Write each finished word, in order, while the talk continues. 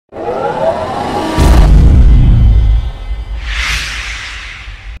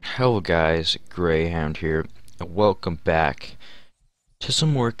Hello guys, Greyhound here, and welcome back to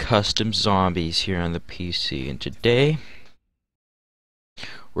some more custom zombies here on the PC. And today,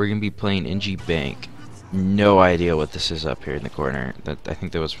 we're going to be playing enjoiy. No idea what this is up here in the corner. I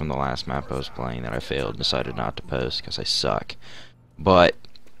think that was from the last map I was playing that I failed and decided not to post because I suck. But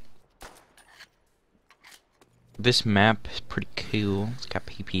this map is pretty cool. It's got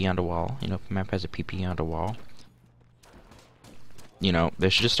PP on the wall. You know, if a map has a PP on the wall, you know, they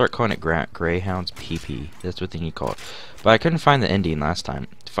should just start calling it Greyhound's PP. That's what they need to call it. But I couldn't find the ending last time.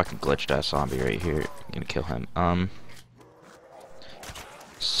 Fucking glitched ass zombie right here. I'm gonna kill him.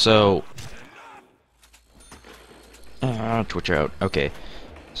 So Twitch out. Okay.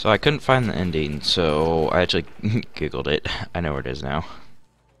 So I couldn't find the ending, so I actually googled it. I know where it is now.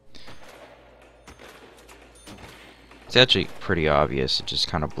 It's actually pretty obvious. It just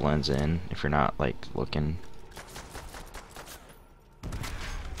kind of blends in if you're not like looking.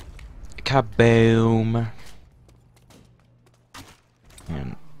 Kaboom!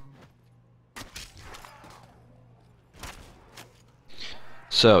 And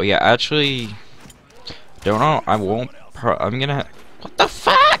so yeah, actually, don't know. I won't. I'm gonna. What the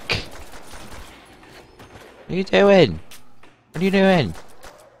fuck? What are you doing? What are you doing?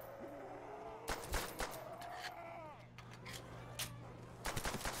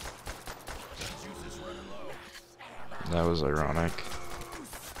 That was ironic.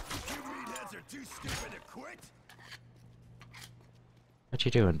 What you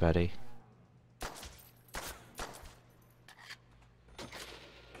doing, buddy?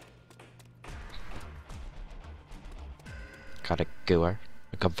 Gotta go her.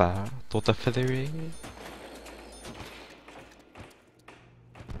 Gava, tota feathery.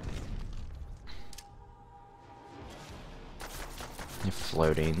 You're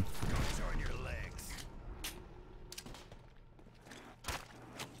floating.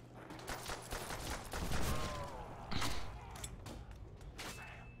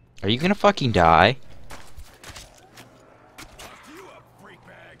 Are you gonna fucking die?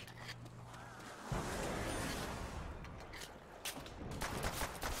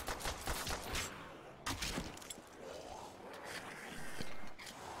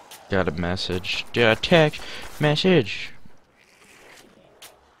 Got a message. Got a text message.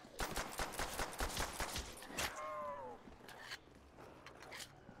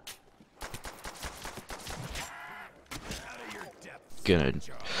 Good.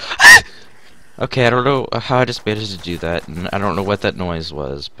 Okay, I don't know how I just managed to do that, and I don't know what that noise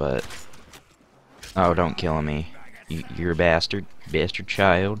was, but... Oh, don't kill me. You're a bastard. Bastard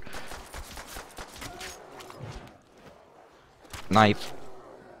child. Knife.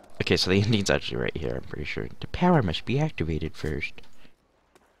 Okay, so the ending's actually right here, I'm pretty sure. The power must be activated first.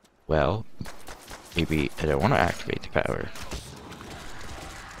 Well, maybe I don't want to activate the power.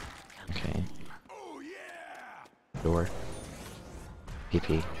 Okay. Door.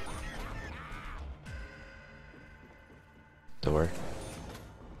 PP. Door.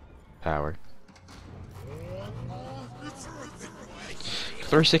 Power.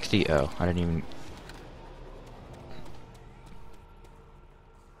 360. Oh, I didn't even.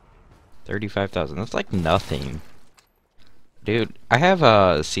 35,000. That's like nothing. Dude, I have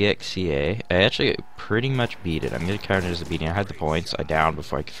a CXCA. I actually pretty much beat it. I'm gonna count it as a beating. I had the points. I downed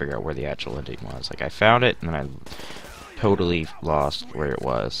before I could figure out where the actual ending was. Like, I found it, and then I totally lost where it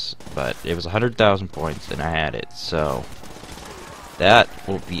was. But it was 100,000 points, and I had it. So that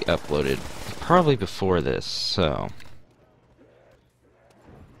will be uploaded probably before this. So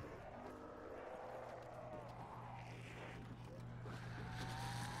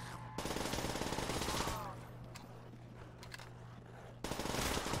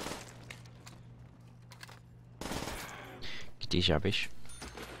get these rubbish.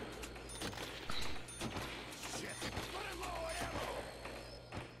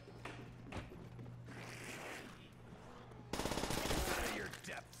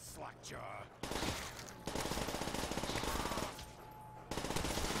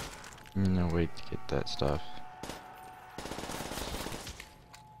 No way to get that stuff.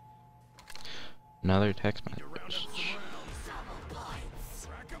 Another text message.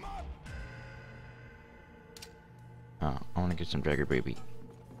 Oh, I want to get some Jagger Baby.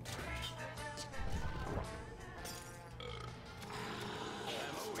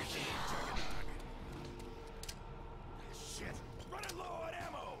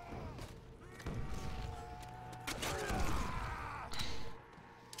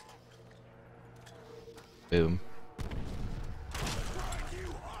 Boom.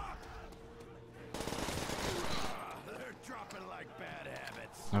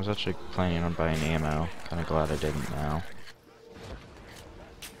 I was actually planning on buying ammo. Kinda glad I didn't now.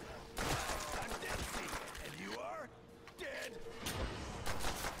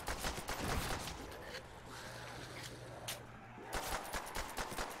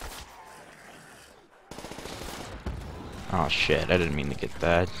 Oh shit, I didn't mean to get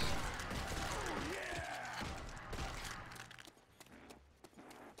that.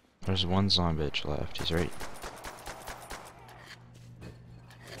 There's one zombie bitch left, he's right.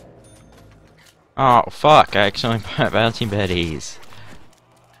 Oh fuck, I accidentally bouncing betties.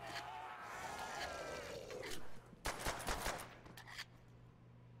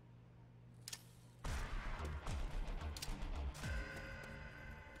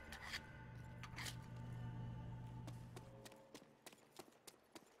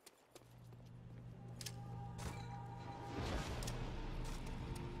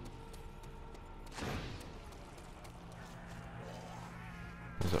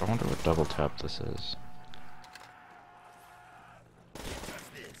 I wonder what double tap this is.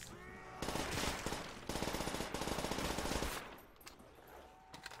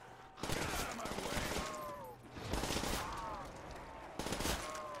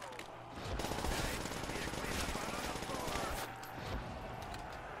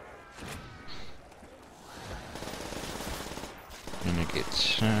 Gonna get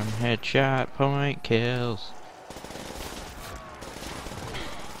some headshot point kills.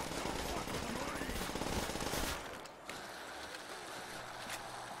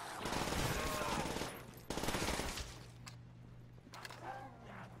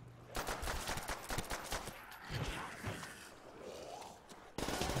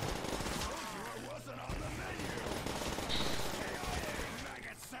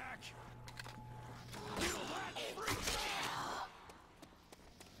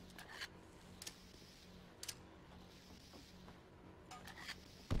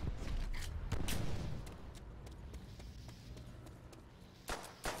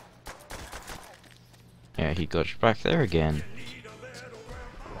 Yeah, he glitched back there again.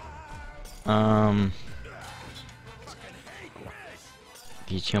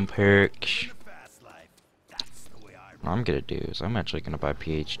 Get some perks. What I'm gonna do is I'm actually gonna buy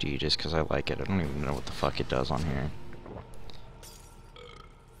PhD just because I like it. I don't even know what the fuck it does on here.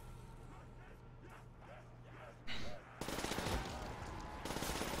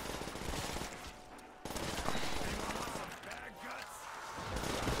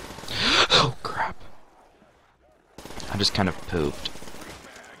 Oh crap. I just kind of pooped.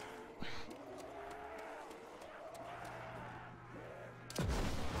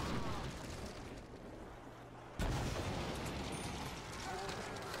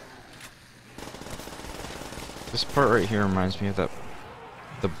 This part right here reminds me of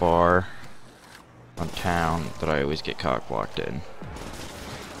the bar on town that I always get cock blocked in.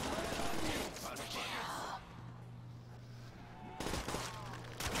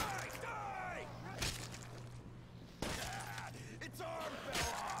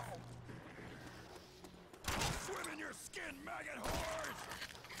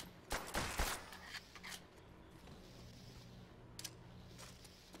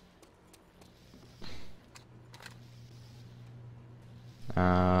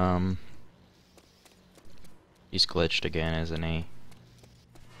 He's glitched again, isn't he?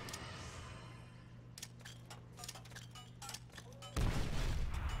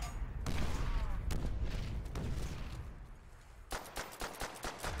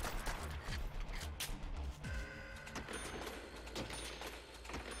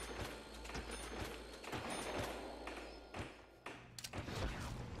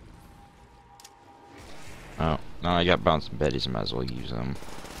 Oh, now I got bouncing betties, I might as well use them.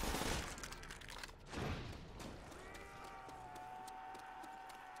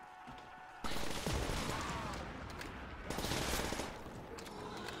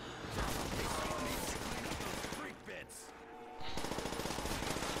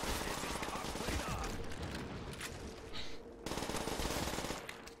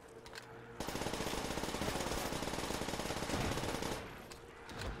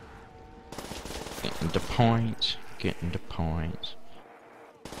 Getting to points, getting to points.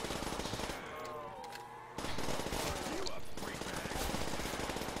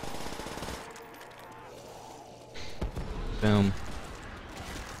 Boom.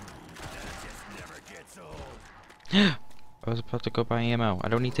 I was about to go buy ammo. I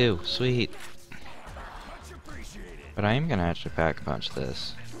don't need to. Sweet. But I am gonna actually pack a punch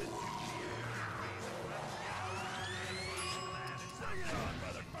this.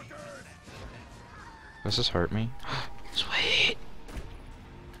 Does this hurt me? Sweet!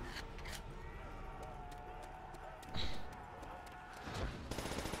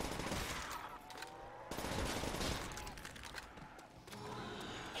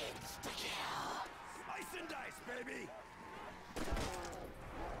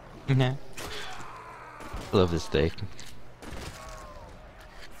 Nah. Love this thing.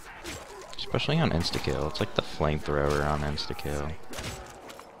 Especially on insta-kill. It's like the flamethrower on insta-kill.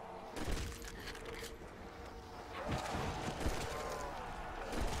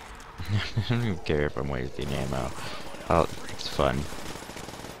 I don't even care if I'm wasting ammo. Oh, it's fun.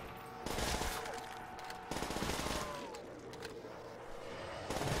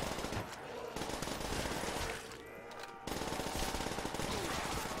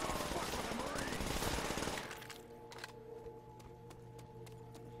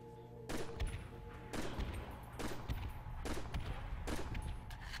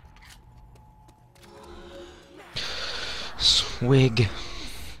 Swig.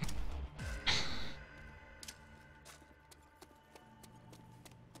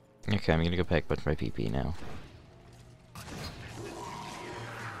 Okay, I'm gonna go pack a bunch of my PP now.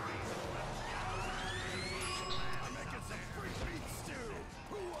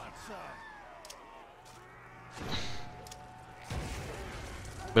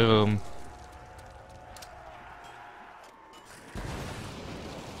 Boom.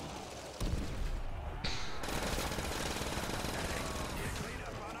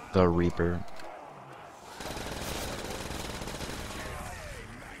 The Reaper.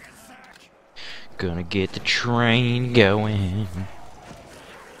 Gonna get the train going.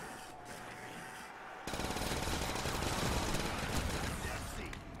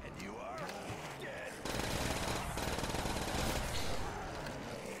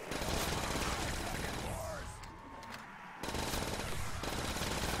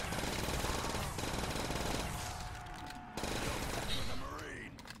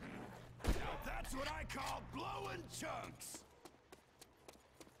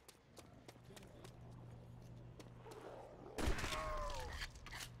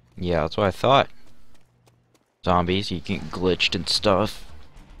 Yeah, that's what I thought. Zombies, you get glitched and stuff.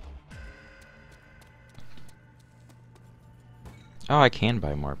 Oh, I can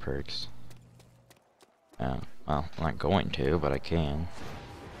buy more perks. Oh, well, I'm not going to, but I can.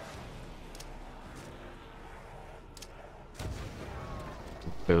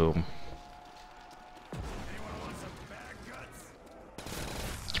 Boom.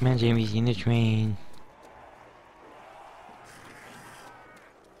 Come on, Jamie's in the train.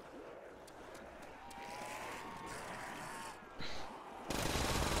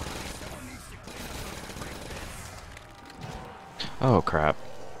 Oh crap.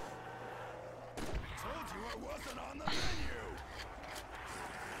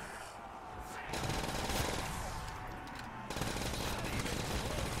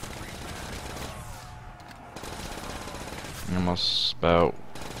 Almost about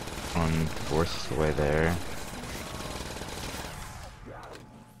 1/4 the way there.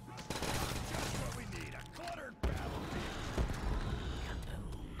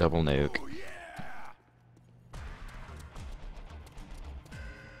 Double nuke.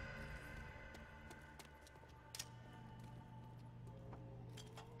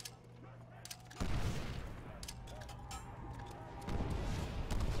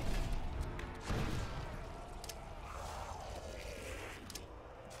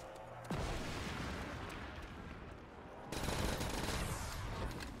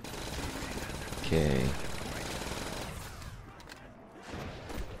 Okay.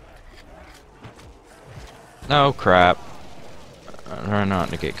 Oh crap. Try not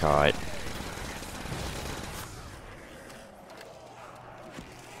to get caught.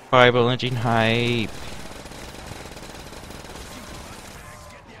 Buyable engine hype.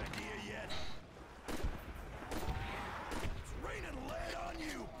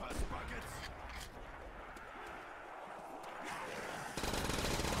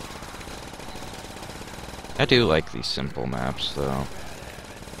 I do like these simple maps though.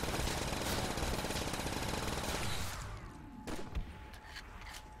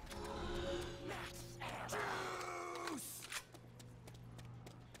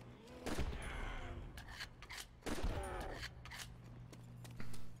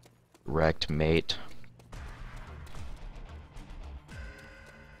 Wrecked mate.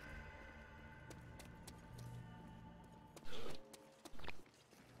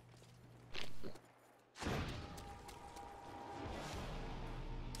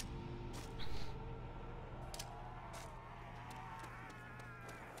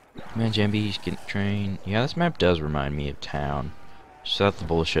 Man, Jambi's getting trained. Yeah, this map does remind me of town. Just without the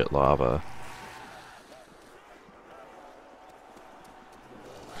bullshit lava.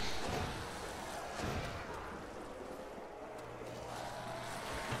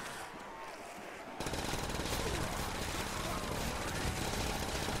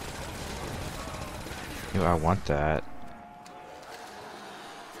 Yo, I want that.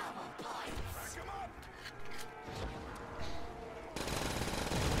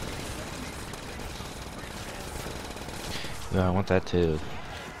 Yeah, I want that too.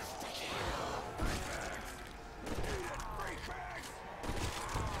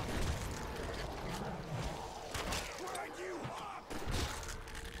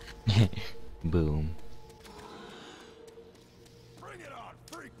 Boom. Bring it on,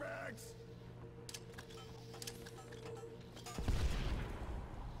 freak bags!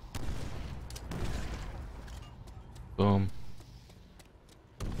 Boom.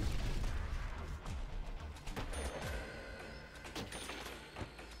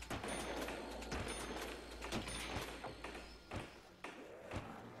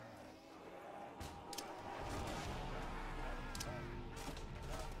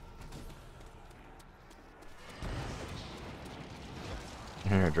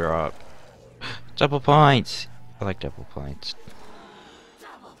 Here, drop. Double points! I like double points.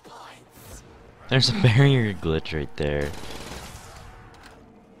 Double points! There's a barrier glitch right there.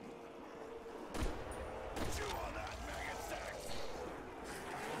 Chew on that, maggot sex!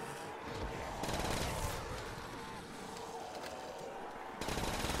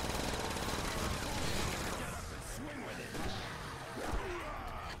 Get up and swing with it!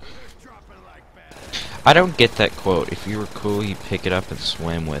 Just drop it like bad. I don't get that quote. If you were cool, you'd pick it up and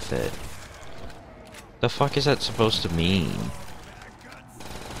swim with it. The fuck is that supposed to mean?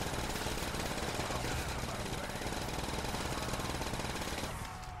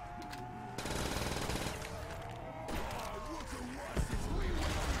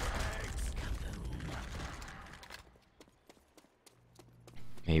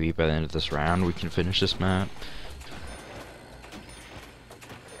 Maybe by the end of this round we can finish this map.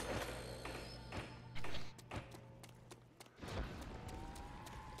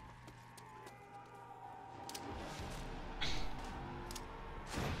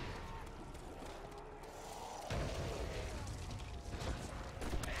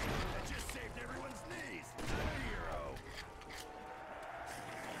 That just saved everyone's knees! I'm a hero!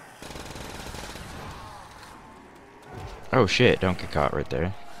 Oh shit, don't get caught right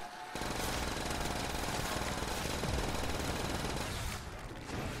there.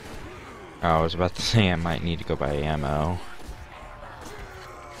 Oh, I was about to say I might need to go buy ammo.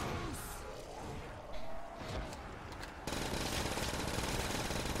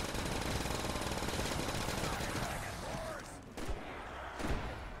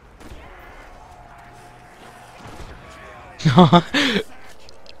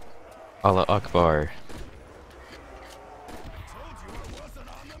 Allah Akbar. Told you it wasn't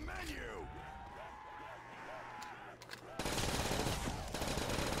on the menu!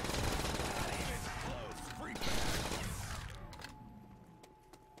 Not even close, freak bags!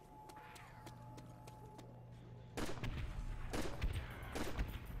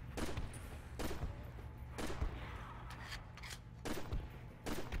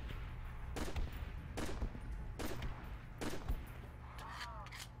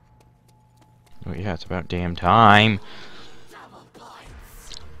 Oh yeah, it's about damn time. Double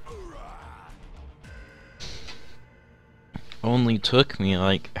points! Only took me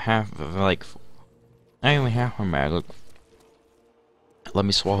like half of not even half a mag. Look, let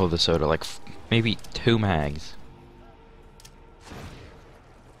me swallow the soda. Like maybe 2 mags.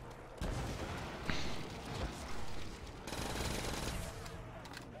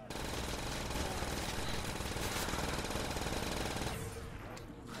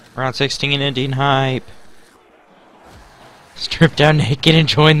 Round 16 Indian hype. Strip down naked and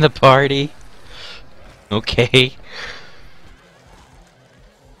join the party. Okay.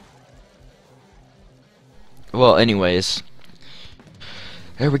 Well, anyways.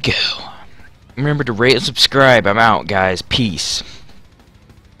 There we go. Remember to rate and subscribe. I'm out, guys. Peace.